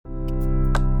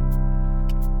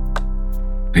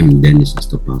I'm Dennis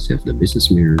Estopase of the Business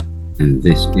Mirror, and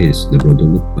this is the Broader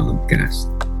Look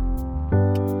Podcast.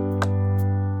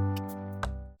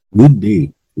 Good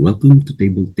day. Welcome to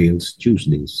Table Tales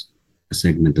Tuesdays, a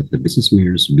segment of the Business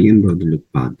Mirror's BM Broader Look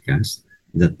podcast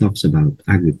that talks about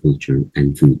agriculture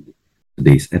and food.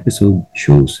 Today's episode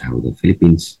shows how the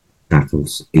Philippines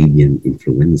tackles avian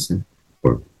influenza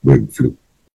or bird flu.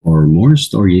 For more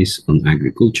stories on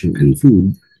agriculture and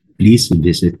food, please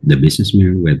visit the Business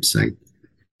Mirror website.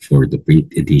 For the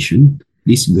print edition,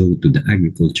 please go to the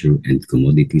Agriculture and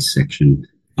Commodities section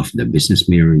of the Business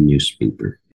Mirror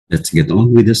newspaper. Let's get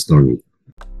on with the story.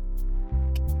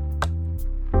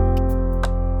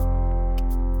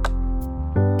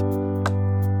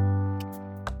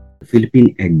 The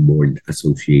Philippine Egg Board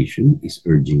Association is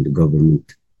urging the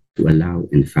government to allow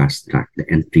and fast track the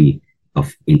entry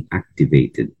of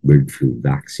inactivated bird flu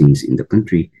vaccines in the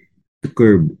country to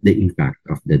curb the impact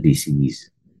of the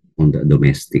disease on the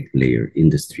domestic layer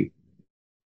industry.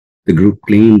 The group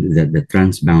claimed that the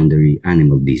transboundary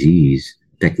animal disease,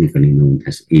 technically known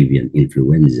as avian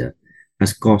influenza,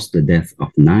 has caused the death of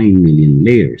 9 million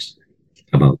layers,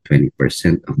 about 20%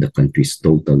 of the country's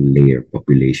total layer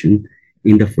population,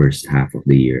 in the first half of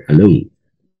the year alone.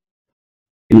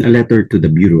 In a letter to the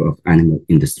Bureau of Animal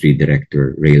Industry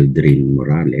Director Raildrin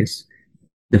Morales,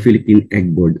 the Philippine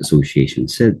Egg Board Association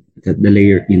said that the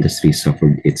layer industry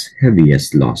suffered its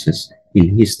heaviest losses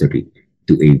in history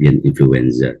to avian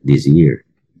influenza this year.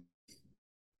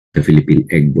 The Philippine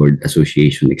Egg Board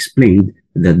Association explained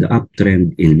that the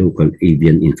uptrend in local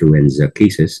avian influenza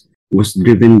cases was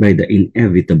driven by the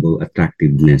inevitable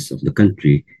attractiveness of the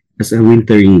country as a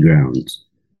wintering ground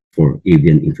for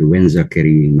avian influenza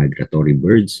carrying migratory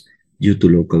birds due to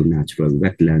local natural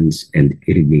wetlands and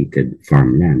irrigated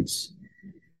farmlands.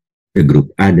 The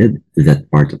group added that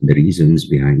part of the reasons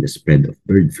behind the spread of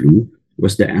bird flu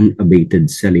was the unabated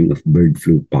selling of bird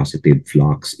flu positive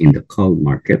flocks in the cull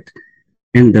market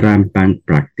and the rampant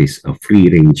practice of free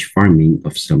range farming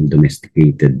of some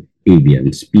domesticated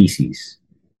avian species.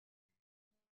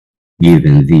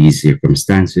 Given these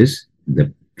circumstances,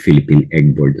 the Philippine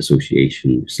Egg Board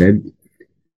Association said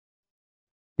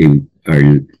they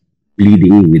are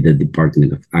pleading with the Department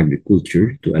of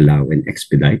Agriculture to allow and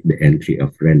expedite the entry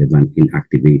of relevant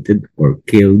inactivated or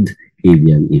killed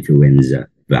avian influenza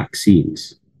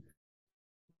vaccines.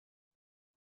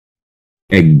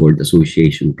 Egg Board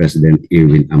Association President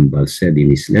Irwin Ambal said in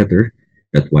his letter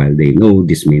that while they know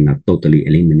this may not totally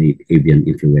eliminate avian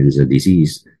influenza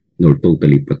disease nor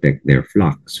totally protect their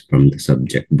flocks from the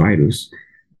subject virus,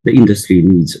 the industry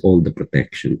needs all the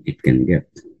protection it can get.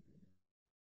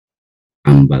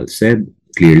 Ambal said,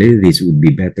 clearly this would be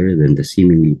better than the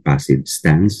seemingly passive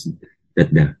stance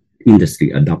that the industry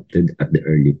adopted at the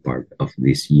early part of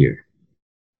this year.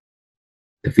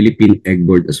 The Philippine Egg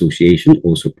Board Association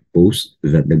also proposed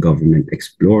that the government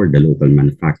explore the local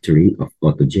manufacturing of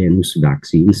autogenous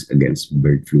vaccines against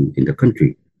bird flu in the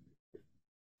country.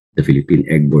 The Philippine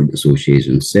Egg Board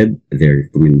Association said their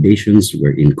recommendations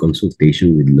were in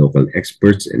consultation with local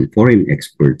experts and foreign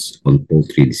experts on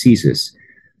poultry diseases,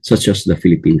 such as the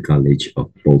Philippine College of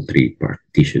Poultry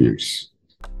Practitioners.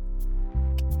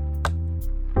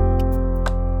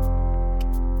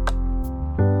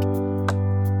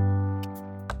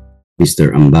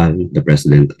 Mr. Ambal, the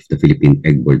president of the Philippine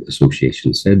Egg Board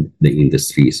Association, said the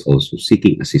industry is also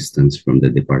seeking assistance from the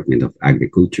Department of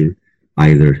Agriculture,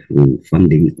 either through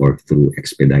funding or through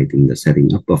expediting the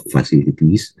setting up of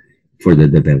facilities for the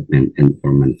development and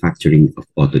or manufacturing of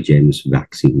autogenous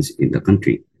vaccines in the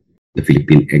country. The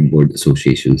Philippine Egg Board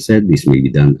Association said this may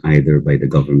be done either by the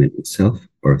government itself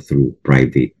or through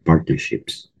private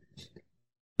partnerships.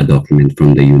 A document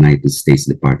from the United States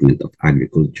Department of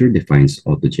Agriculture defines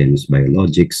autogenous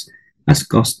biologics as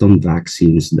custom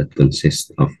vaccines that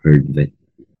consist of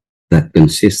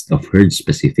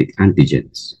herd-specific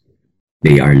antigens.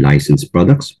 They are licensed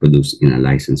products produced in a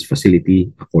licensed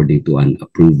facility according to an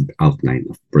approved outline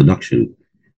of production,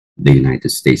 the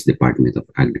United States Department of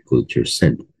Agriculture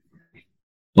said.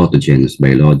 Autogenous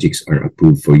biologics are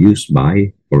approved for use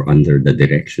by or under the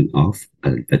direction of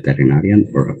a veterinarian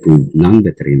or approved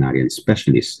non-veterinarian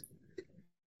specialist.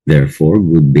 Therefore,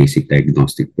 good basic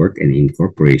diagnostic work and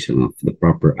incorporation of the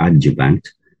proper adjuvant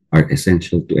are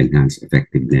essential to enhance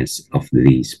effectiveness of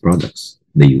these products,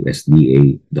 the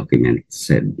USDA document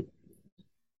said.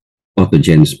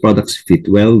 Autogenous products fit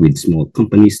well with small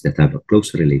companies that have a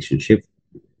close relationship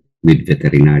with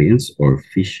veterinarians or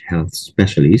fish health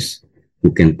specialists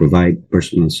who can provide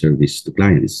personal service to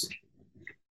clients.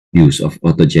 Use of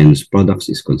autogenous products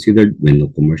is considered when no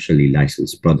commercially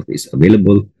licensed product is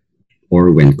available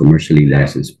or when commercially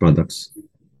licensed products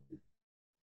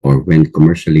or when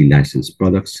commercially licensed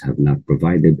products have not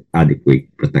provided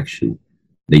adequate protection,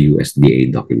 the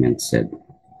USDA document said.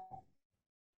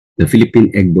 The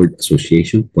Philippine Egg Board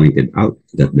Association pointed out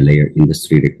that the layer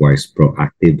industry requires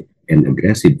proactive and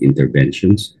aggressive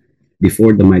interventions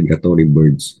before the migratory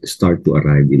birds start to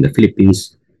arrive in the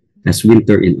Philippines as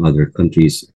winter in other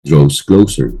countries draws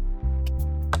closer.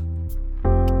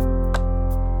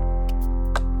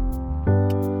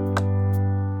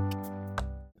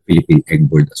 The Philippine Egg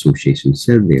Board Association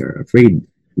said they are afraid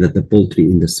that the poultry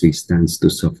industry stands to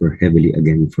suffer heavily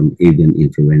again from avian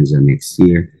influenza next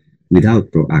year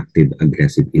without proactive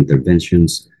aggressive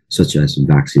interventions such as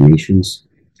vaccinations,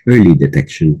 early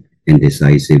detection, and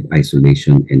decisive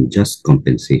isolation and just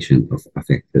compensation of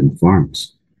affected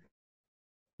farms.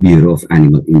 Bureau of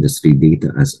Animal Industry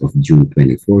data as of June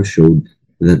 24 showed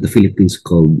that the Philippines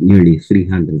culled nearly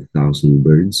 300,000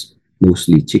 birds,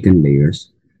 mostly chicken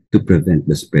layers, to prevent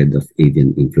the spread of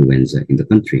avian influenza in the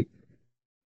country.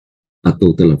 A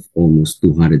total of almost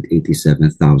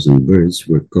 287,000 birds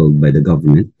were culled by the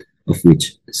government, of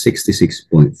which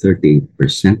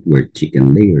 66.38% were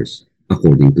chicken layers,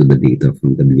 according to the data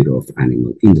from the Bureau of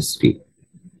Animal Industry.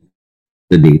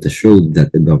 The data showed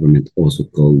that the government also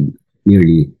culled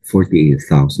nearly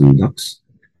 48,000 ducks,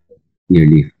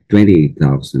 nearly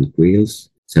 28,000 quails,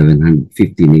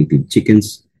 750 native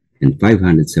chickens, and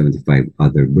 575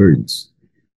 other birds.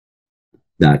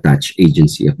 The attached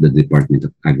agency of the Department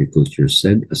of Agriculture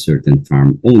said a certain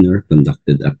farm owner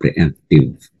conducted a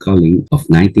preemptive culling of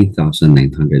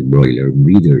 19,900 broiler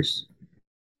breeders.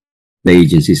 The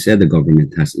agency said the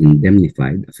government has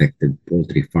indemnified affected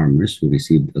poultry farmers who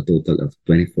received a total of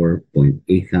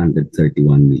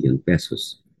 24.831 million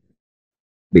pesos.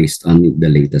 Based on the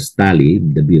latest tally,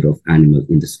 the Bureau of Animal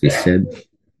Industry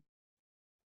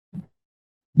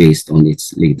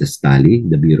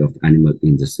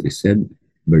said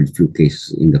bird flu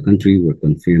cases in the country were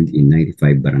confirmed in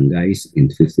 95 barangays in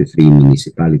 53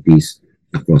 municipalities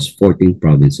across 14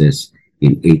 provinces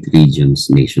in 8 regions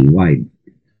nationwide.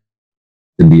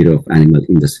 The Bureau of Animal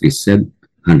Industry said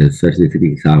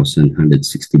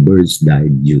 133,160 birds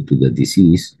died due to the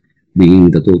disease, bringing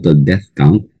the total death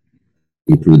count,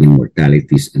 including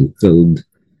mortalities and killed,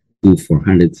 to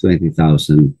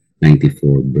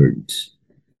 420,094 birds.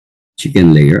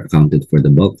 Chicken layer accounted for the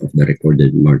bulk of the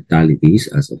recorded mortalities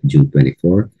as of June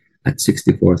 24 at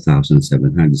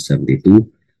 64,772,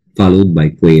 followed by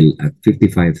quail at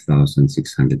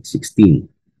 55,616.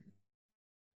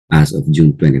 As of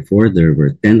June 24, there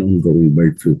were 10 ongoing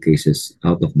bird flu cases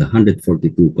out of the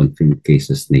 142 confirmed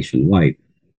cases nationwide.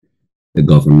 The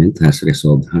government has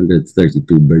resolved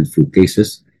 132 bird flu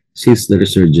cases since the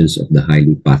resurgence of the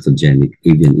highly pathogenic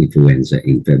avian influenza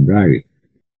in February.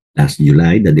 Last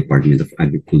July, the Department of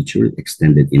Agriculture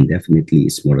extended indefinitely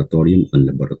its moratorium on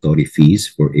laboratory fees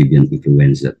for avian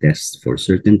influenza tests for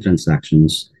certain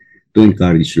transactions to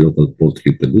encourage local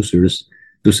poultry producers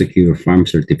to secure farm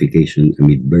certification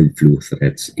amid bird flu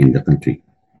threats in the country.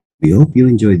 We hope you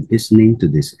enjoyed listening to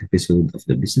this episode of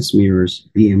the Business Mirror's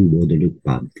BM Guadalupe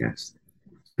podcast.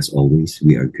 As always,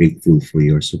 we are grateful for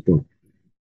your support.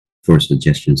 For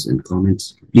suggestions and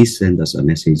comments, please send us a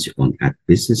message on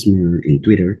 @BusinessMirror in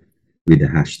Twitter with the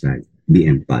hashtag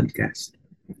BMPodcast.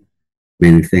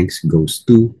 Many thanks goes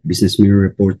to Business Mirror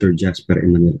reporter Jasper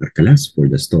Emmanuel Arcalas for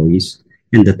the stories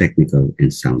and the technical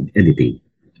and sound editing.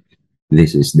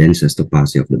 This is Dennis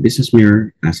Estopasi of the Business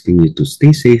Mirror asking you to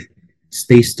stay safe,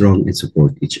 stay strong, and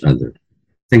support each other.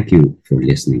 Thank you for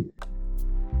listening.